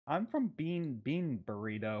I'm from Bean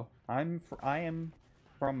Burrito. I am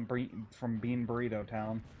from Bean Burrito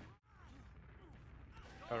Town.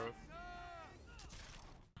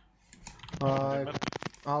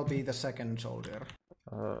 I'll be the second soldier.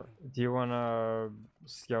 Do you wanna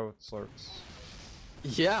scout sorts?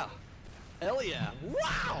 Yeah! Hell yeah!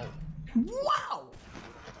 Wow! Wow!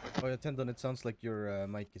 Oh yeah, Tendon, it sounds like your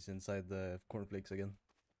mic is inside the cornflakes again.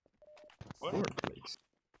 Cornflakes?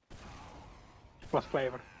 What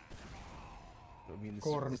flavor? I mean,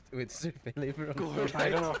 Corn. it's flavor on Corn. I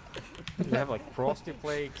don't know. You have like frosty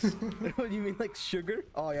flakes. What, you mean like sugar?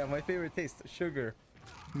 Oh yeah, my favorite taste, sugar.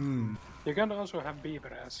 Hmm. You can also have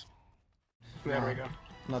beaver ass. There we go.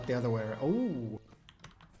 Not the other way around. Oh!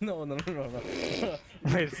 No.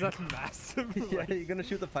 Wait, it's not massive. Yeah, you're gonna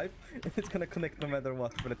shoot a pipe, and it's gonna connect no matter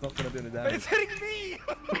what, but it's not gonna do any damage. It's hitting me!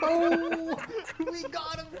 Oh! We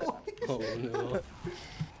got him, boys! Oh no.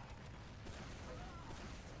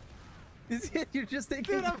 Is it? You're just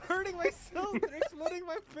taking. Dude, I'm hurting myself. They're exploding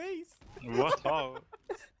my face. What? How?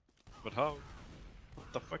 But how? What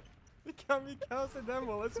the fuck? The kamikaze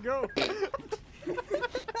demo. Let's go.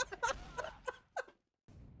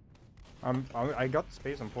 I got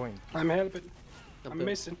space and point. I'm helping. I'm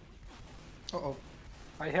missing. Uh-oh.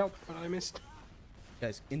 I helped, but I missed.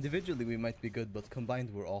 Guys, individually we might be good, but combined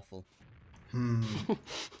we're awful. Hmm.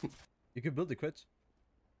 You could build the crits.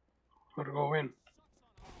 Gotta go in.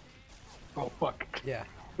 Oh fuck. Yeah.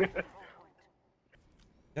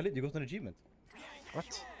 Khalid, you got an achievement.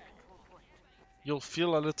 What? You'll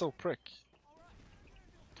feel a little prick.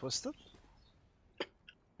 Twisted?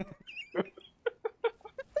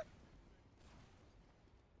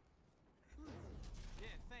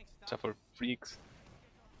 Except for freaks.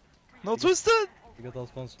 No, Twisted! You got all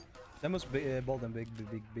spawns. That must be bald and big.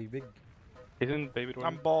 Isn't Baby Dwarf?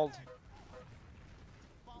 I'm bald.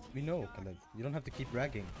 We know, Khaled. You don't have to keep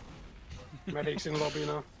bragging. Medics in lobby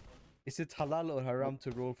now. Is it halal or haram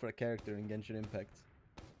to roll for a character in Genshin Impact?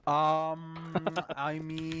 I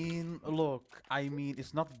mean, look,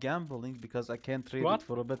 it's not gambling because I can't trade What? it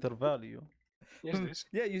for a better value. Yes, it is.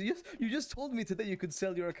 Yeah, you just told me today you could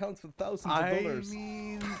sell your account for thousands of dollars.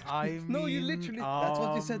 No, you literally. That's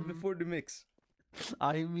what you said before the mix.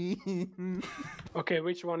 I mean, Okay,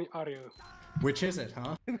 which one are you? Which is it,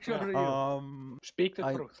 huh? Which one are you? Speak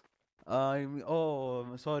the truth.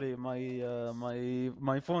 I'm sorry,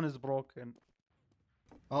 my phone is broken.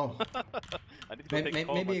 Oh. I need to go take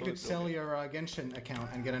home, Maybe I you don't could sell know. your Genshin account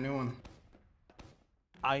and get a new one.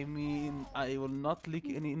 I mean, I will not leak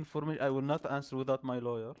any information. I will not answer without my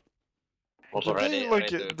lawyer. Did they, like,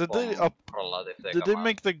 did they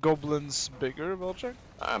make the goblins bigger, Velchak?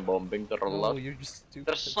 I'm bombing the Oh, roller. you're just stupid.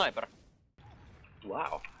 There's a sniper.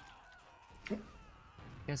 Wow.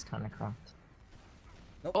 It's kind of cracked.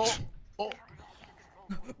 Nope. Oh!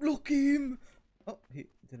 Block him! Oh, he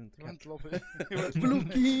didn't He went catch. lobby. He went Block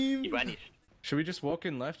him! He vanished. Should we just walk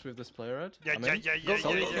in left with this player red? Yeah.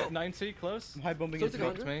 90 close. I'm high bombing So in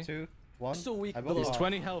it's 3, me. 2, 1. So weak. I bomb- He's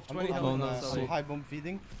 20 health. 20 health. I'm Sully. high bomb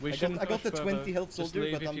feeding. We I shouldn't got the push 20 further. health Just soldier,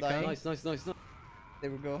 leave but if I'm you dying. can. Nice. There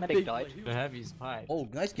we go. Medic died. The heavy's pipe. Oh,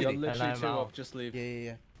 nice You're kitty. literally I'm 2 out. up. Just leave.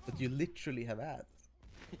 Yeah. But you literally have ad.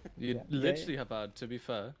 You literally have bad. To be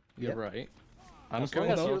fair, you're Yeah. right. I'm As long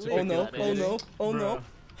as going you to live, Oh no, that oh is. no, oh no.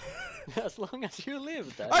 As long as you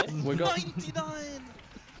live, that I is. had We got- 99!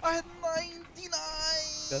 I had 99!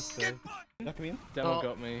 That's the. Knock me in. Demo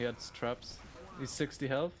got me. He had traps. He's 60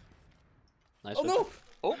 health. Nice Oh no!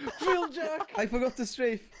 Oh! Phil Jack! I forgot to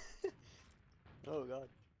strafe. Oh god.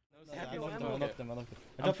 I knocked them. I'm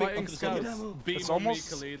got fighting picked onto the scouts. Beam It's on me, almost-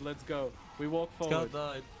 Khalid. Let's go. We walk forward.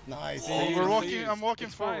 died. Nice. See, We're see, walking. I'm walking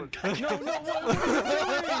it's fine. forward. No, what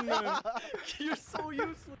are you doing? You're so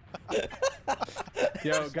useless.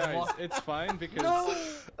 Yo, guys, it's fine because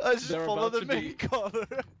I just They're followed about the to main be- color.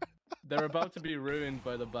 they're about to be ruined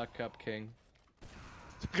by the backup king.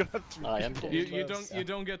 You're gonna have to I am repeat dead. You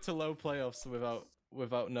don't get to low playoffs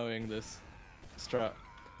without knowing this strat.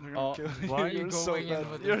 You're gonna Oh, kill me. why are you You're so going in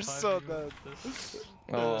bad. with the You're five so you- bad.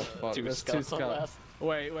 Oh fuck, Two there's scouts on last.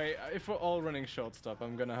 Wait, if we're all running short stop,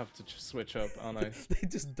 I'm gonna have to switch up, aren't I? They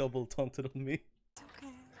just double taunted on me.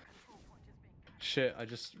 Shit, I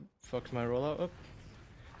just fucked my rollout up.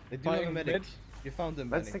 They do have a Fighting medic. mid. You found him,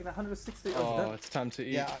 Let's Benny. take the 160. Oh, it's time to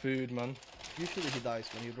eat Yeah. food, man. Usually he dies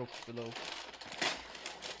when he drops below.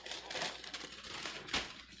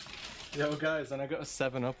 Yo, guys, and I got a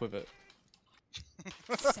 7 up with it.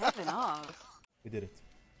 7 up. We did it.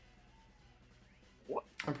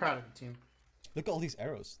 I'm proud of the team. Look at all these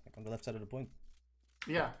arrows, like on the left side of the point.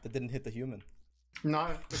 Yeah. That didn't hit the human. No,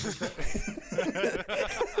 it's just that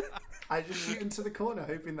I just shoot into the corner,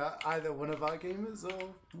 hoping that either one of our gamers or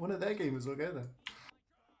one of their gamers will go there.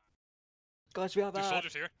 Guys, we are Two bad.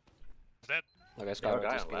 soldiers here. He's dead. Okay,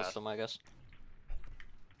 Skyrim just kills them, I guess.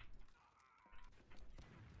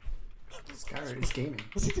 Skyrim is gaming.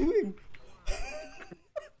 What's he doing?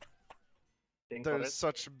 They're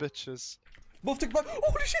such bitches. Both took back.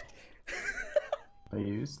 Holy shit! They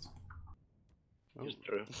used. It's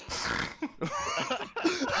true.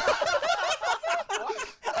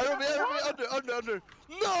 Under.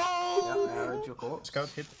 No! Yeah, I heard your corpse. Scout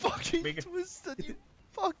hit. Fucking twisted, you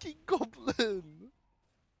fucking goblin!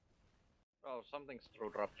 Oh, something's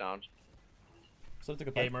through drop down. So took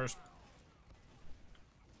a pipe. Gamers.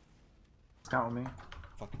 Scout on me.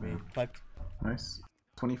 Fuck me. Piped. Nice.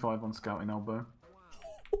 25 on scouting elbow.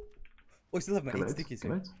 Oh, I still have my 8 Khalid, stickies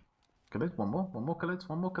here. Khalid, one more, Khalid,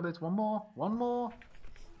 one more, Khalid, one more. One more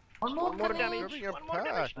damage. One more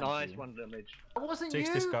damage. Nice, 1 damage. That wasn't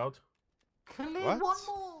 60 scout. Khalid, What? one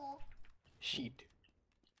more. Shit.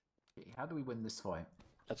 How do we win this fight?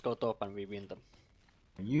 Let's go top and we win them.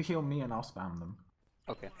 You heal me and I'll spam them.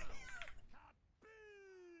 Okay.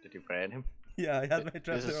 Did you brain him? Yeah, I had my This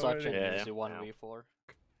trapper is such already. an Yeah. easy 1v4.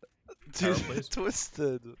 Dude,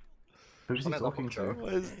 twisted. Who's he talking to? Why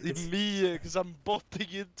is me? Because I'm botting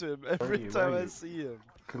into him every Where time are I you? see him.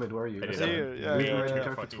 Khalid, where are you? He's here, yeah, We're yeah, ready to yeah. go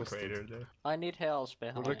for Fucking Twisted. crater there. I need health We're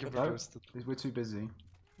behind. looking for No. twisted. We're too busy.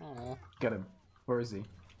 Oh. Get him. Where is he?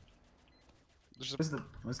 There's a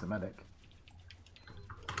Where's the medic?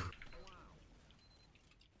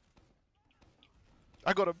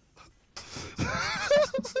 I got him.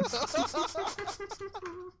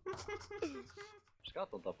 Scout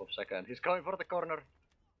on top of second. He's going for the corner.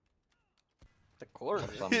 The corner.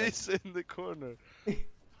 He's in the corner.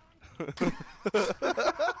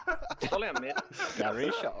 It's only a mid.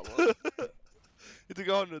 Very shallow. He took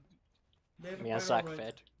 100. Me and Zach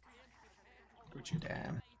fed. Gucci,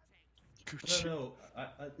 damn. Gucci. No,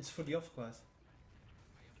 it's for the off class.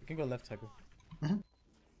 You can go left, Tycho. Mhm.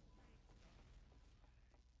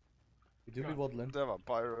 We do be waddling. They have a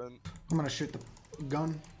Byron. I'm gonna shoot the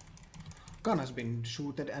gun. Gun has been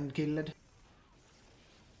shooted and killed.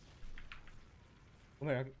 Come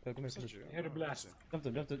here, come here. Air blast. Jump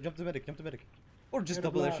to medic, jump to medic. Or just Air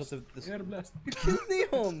double air blast. shot this. Air blast. You killed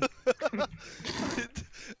Neon!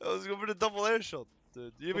 I was going for the double air shot,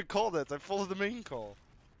 dude. You even called it. I followed the main call.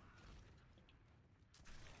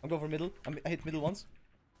 I'm going for middle. I hit middle once.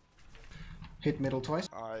 Hit middle twice.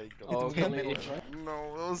 I got Oh, Okay. can Middle we... twice.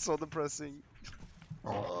 No, that was so depressing.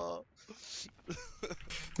 Oh.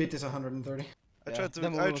 Bit is 130. I Yeah, tried that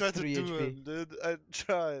one to was do 3 him, HP. dude. I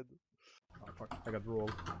tried. Oh fuck, I got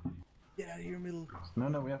rolled. Get out of here, middle.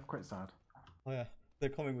 No, we have crit sad. Oh yeah, they're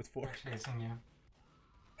coming with 4. Chasing you.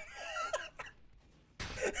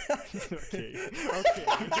 Okay.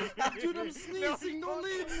 Dude, I'm sneezing, don't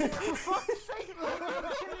leave me! For fuck's sake,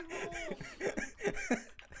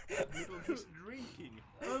 Middle just drinking.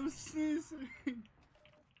 I'm sneezing!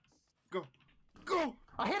 Go! Go!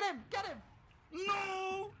 I hit him! Get him!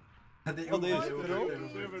 No! Oh, they I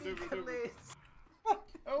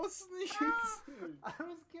was sneezing! I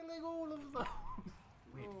was killing all of them!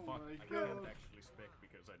 Wait, Oh fuck. my I God. can't actually spec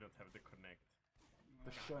because I don't have the connect.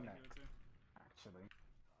 The Shonek, actually.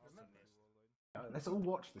 Let's all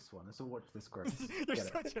watch this one. Let's all watch this group. You're Get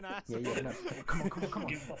it. such an ass. Yeah, no. Come on.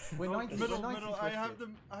 We're 90, Middle, we're 90 middle, twisted.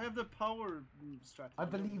 I have the power strategy. I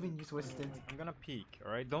believe in you, Twisted. I'm gonna peek,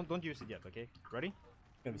 alright? Don't use it yet, okay? Ready?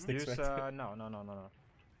 Gonna stick Use, straight. no.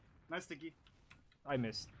 Nice sticky. I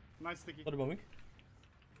missed. Nice sticky. What about me?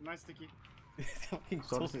 Nice sticky. Fucking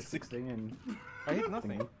So toxic. it's 16 and... I hit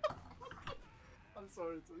nothing. thingy. I'm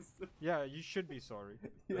sorry, Twisted. Yeah, you should be sorry.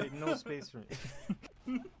 Like, no space for me.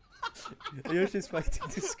 Yoshi's fighting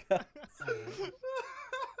this guy.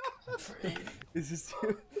 Is this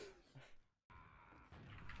you?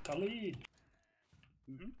 Khalid.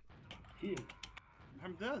 Here.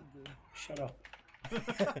 I'm dead. Shut up.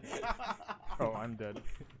 Oh, I'm dead.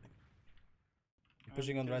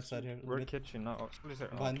 Pushing on the right side here. We're mid. kitchen now. Oh, what is there?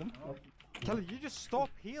 Behind them. Kelly, you just stop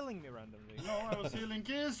healing me randomly. No, I was healing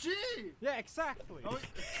KSG! Yeah, exactly. Oh,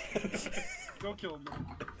 go kill me.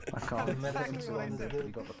 I can't. Exactly what I said. You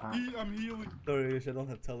got the pack. I'm healing. Sorry, Yoshi, I don't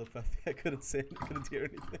have telepathy. I couldn't say I couldn't hear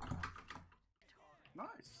anything.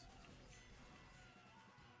 Nice.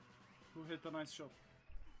 Who hit a nice shot?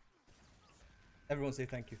 Everyone say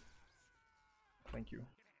thank you. Thank you.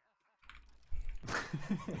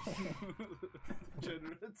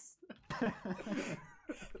 Generous.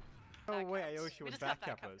 No way, Ayoshi We would just got back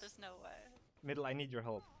up backup, us. there's no way. Middle, I need your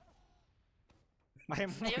help. I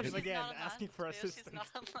am Ayoshi's once again not on asking last. for Ayoshi's assistance. not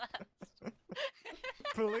on last.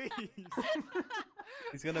 Please.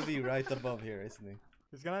 He's gonna be right above here, isn't he?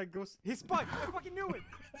 He's gonna go. He's spiked! I fucking knew it!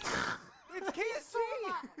 It's KC!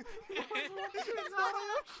 It's not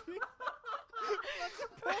Aoshi! That's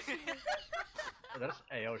impossible! There's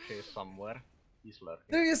Aoshi somewhere. He's lurking.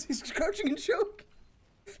 There he is! He's crouching in choke!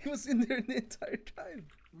 He was in there the entire time.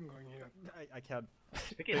 I'm going here. I can't.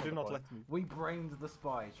 Sticky They do not let me. We brained the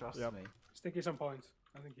spy, trust Yep. me. Sticky some points.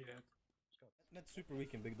 I think he did. That's super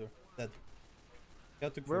weak in big door. Dead. You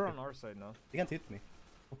have to We're on our side now. He can't hit me.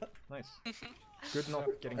 Nice. Good not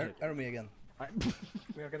getting hit. Arrow me again.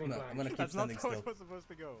 We are getting No, flanked. I'm gonna keep That's not standing how still. it was supposed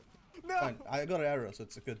to go. No! Fine, I got an arrow, so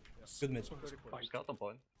it's a good mid. Scout on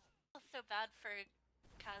point. That's so bad for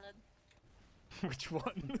Khaled. Which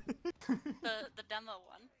one? The demo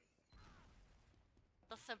one.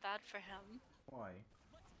 That's so bad for him. Why?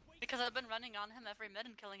 Because I've been running on him every mid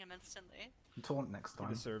and killing him instantly. Taunt next time.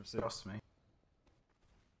 He deserves it. Trust me.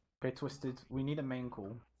 Okay, Twisted. We need a main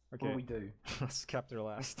call. Okay. What do we do? Let's capture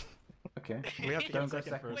last. Okay. We have to Don't go go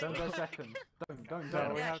second second. first. Don't go second. Don't.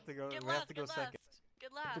 No, we Yeah, have to go. Get We last, have to go get second. last.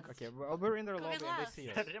 Get last. Okay, well, we're in their Go lobby get and last. they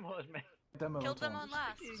see us. Demo Killed them on taunt.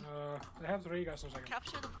 last. They have 3 guys on second.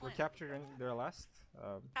 Capture the We're point. capturing their last.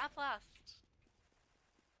 Cap last.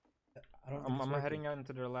 I don't think I'm it's working. heading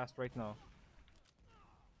into their last right now.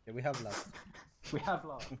 Yeah, we have last. We have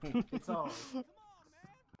love. It's ours.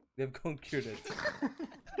 We have conquered it.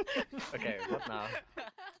 Okay, what now?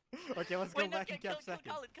 Okay, let's go Wait, no, back and cap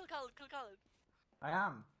second. Kill Khaled, kill Khaled. I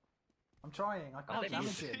am. I'm trying. I can't think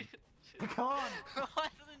damage you- him. I can't. Why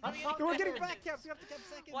isn't it I'm doing fucking- any We're getting damage? back caps. We have to cap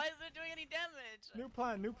second. Why isn't it doing any damage? New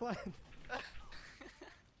plan. New plan.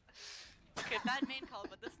 Okay, bad main call,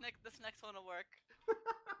 but this next one will work.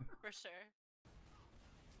 For sure.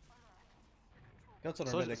 Got on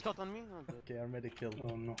our So medic. it's got on me? Okay, our medic killed.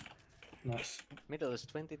 Oh no. Nice. Middle is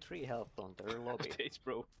 23 health on their lobby. Updates,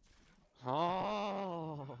 bro.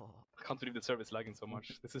 Oh. I can't believe the server's lagging so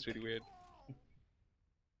much. This is really weird.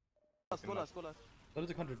 Go last. Go to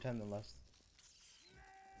the 110 and last.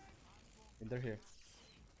 And they're here.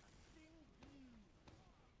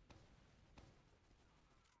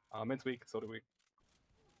 Mid's weak, so the weak.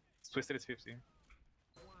 Twisted is 50.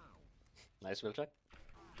 Nice will check.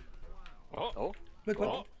 Oh! Oh. Wait,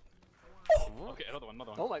 what? Oh. Okay, another one.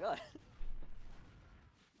 Oh my god.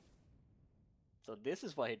 So this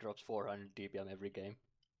is why he drops 400 DPM every game.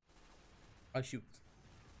 I shoot.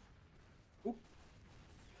 Oop.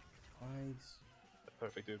 Nice. The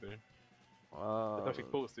perfect dude. Wow. The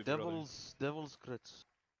perfect pose, dude. Devil's crits.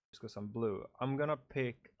 Just go some blue. I'm gonna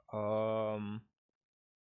pick I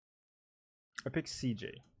pick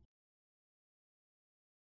CJ.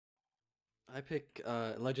 I pick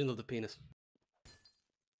Legend of the Penis.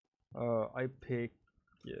 I pick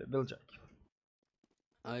Bill Jack.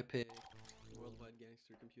 I pick Worldwide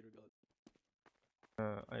Gangster Computer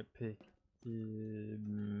God. I pick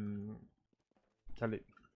Khalid.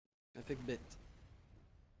 I pick Bit.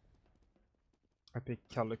 I pick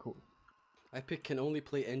Calico. I pick can only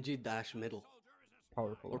play NG dash middle.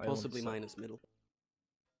 Powerful. Or possibly minus middle.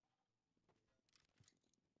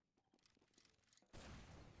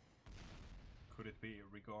 Could it be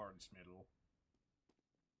regards middle?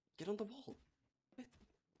 Get on the wall.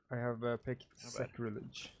 I have picked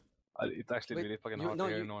Sacrilege. It's actually Wait, really fucking you- hard no, to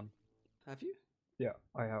hear you- anyone. Have you? Yeah,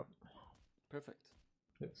 I have. Perfect.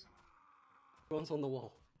 Yes. One's on the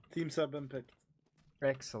wall. Team sub and picked.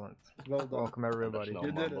 Excellent. Well done. Welcome everybody.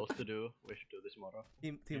 There's no more to do. We should do this tomorrow.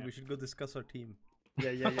 Team, we should go discuss our team.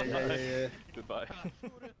 Yeah. Goodbye.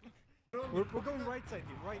 We're going right side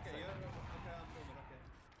here. Right side.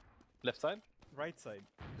 Left side? Right side.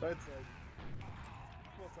 Right side.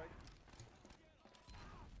 Small side.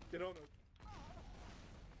 Get on it.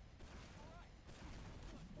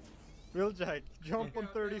 Bill Jack, jump on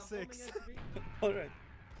 36. Alright.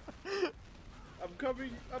 I'm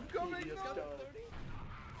coming.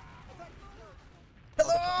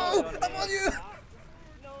 Hello! I'm on you!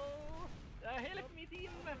 No! Help me, team!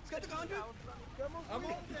 I'm on them!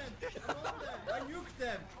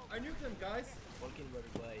 I nuked them, guys!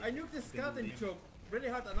 I nuked the scout and choke really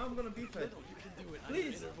hard and now I'm gonna beef it. You can do it.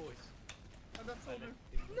 Please! Voice.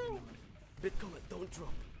 No! Bit comment, don't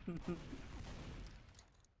drop.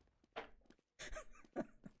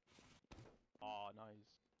 Oh, nice.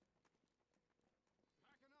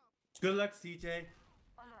 Good luck, CJ.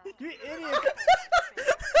 You idiot!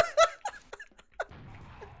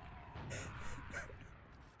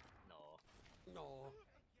 No.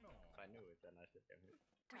 If I knew it, then I should have it.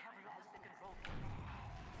 We have lost the control.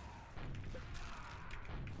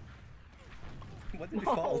 What did you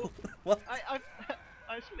fall? What? I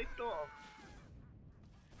slipped off.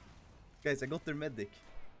 Guys, I got their medic.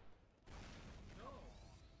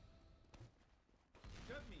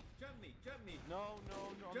 No,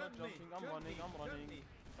 I'm not jumping. I'm running.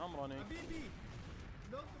 I'm running. Habibi!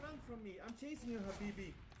 Don't run from me. I'm chasing you,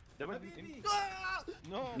 Habibi. Habibi!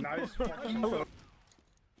 No! Nice fucking shot.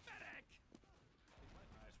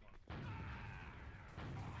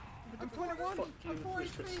 I'm 21! I'm 4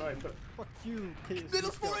 HP! Fuck you, kids.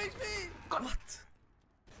 Middle's 4 HP! What?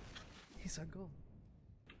 He's a goal.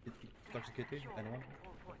 Starts a kitty, anyone?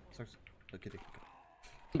 Starts a kitty.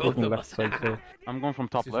 Both of us. I'm going from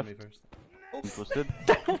top left. Twisted?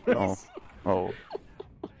 No. Oh.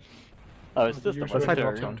 Oh, it's just a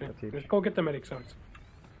turn. Just go get the medic zones.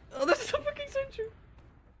 Oh, this is a fucking century!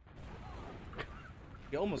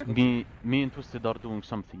 You almost Me and Twisted are doing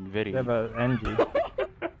something very... Yeah, but Angie.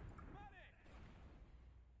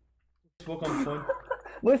 Walk on point.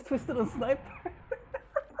 Where's Twisted on Sniper?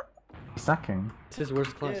 Sacking. It's his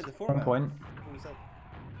worst class. Yeah, the 4 1 man. point.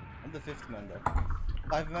 I'm the 5th man there.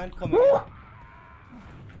 5 man coming in.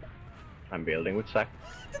 I'm building with sack.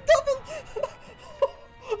 The double!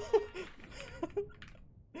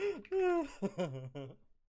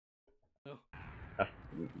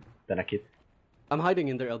 Then I kid. I'm hiding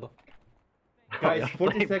in their elbow. Guys,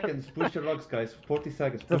 40 seconds. Push your logs, guys. 40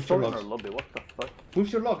 seconds. Push your logs. Lobby, what the fuck?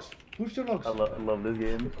 Push your logs. Push your logs. I love this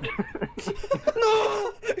game.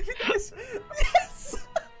 No! Yes! Yes!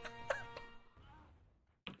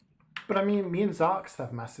 But I mean, me and Zarks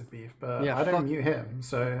have massive beef, but Yeah, I don't fuck. mute him,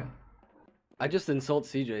 so... I just insult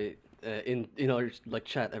CJ in our like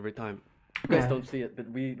chat every time. You guys don't see it, but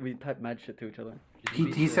we type mad shit to each other.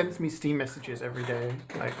 He sends me Steam messages every day,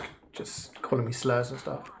 like, just calling me slurs and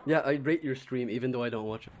stuff. Yeah, I rate your stream even though I don't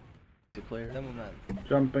watch it. Player. Demo man.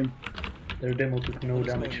 Jumping. Their demo took no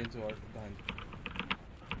damage. Into our behind.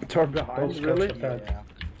 Tar behind, really? Yeah.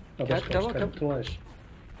 Come on. Twice.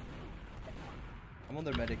 I'm on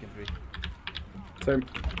their medic in 3. Same.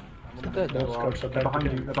 They're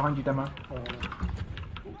behind you, Demo.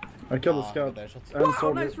 I killed the scout. And Wow,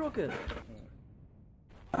 soldier. nice rocket!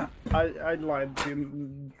 I lied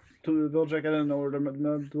to Viljack. I didn't know where the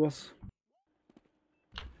med was.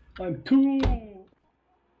 I'm 2!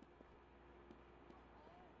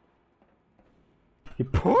 He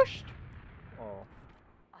pushed? Oh.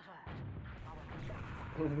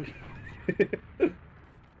 He's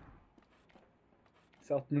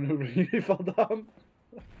outmaneuvering if I down.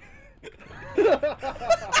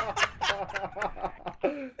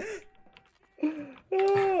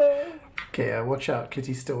 Okay, watch out,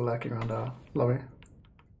 Kitty's still lurking around our lobby.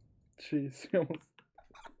 Jeez, he almost...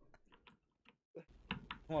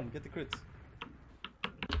 Come on, get the crits.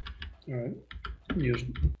 Alright. Use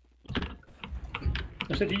it.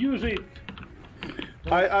 I said use it!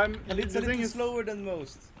 I'm... A The little thing is... slower than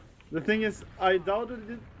most. The thing is, I doubted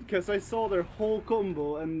it because I saw their whole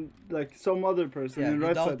combo and like some other person Yeah, in you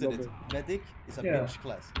right side doubted it. lobby. Medic is a Yeah. bitch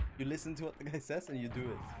class. You listen to what the guy says and you do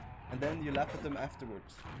it. And then you laugh at them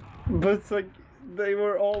afterwards. But it's like, they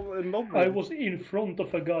were all in lobby. I was in front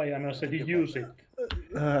of a guy and I said use it.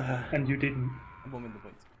 And you didn't. I'm bombing the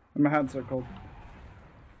point. My hands are cold.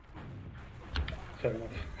 Fair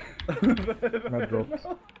enough. Red drops.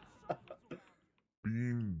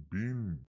 Beam.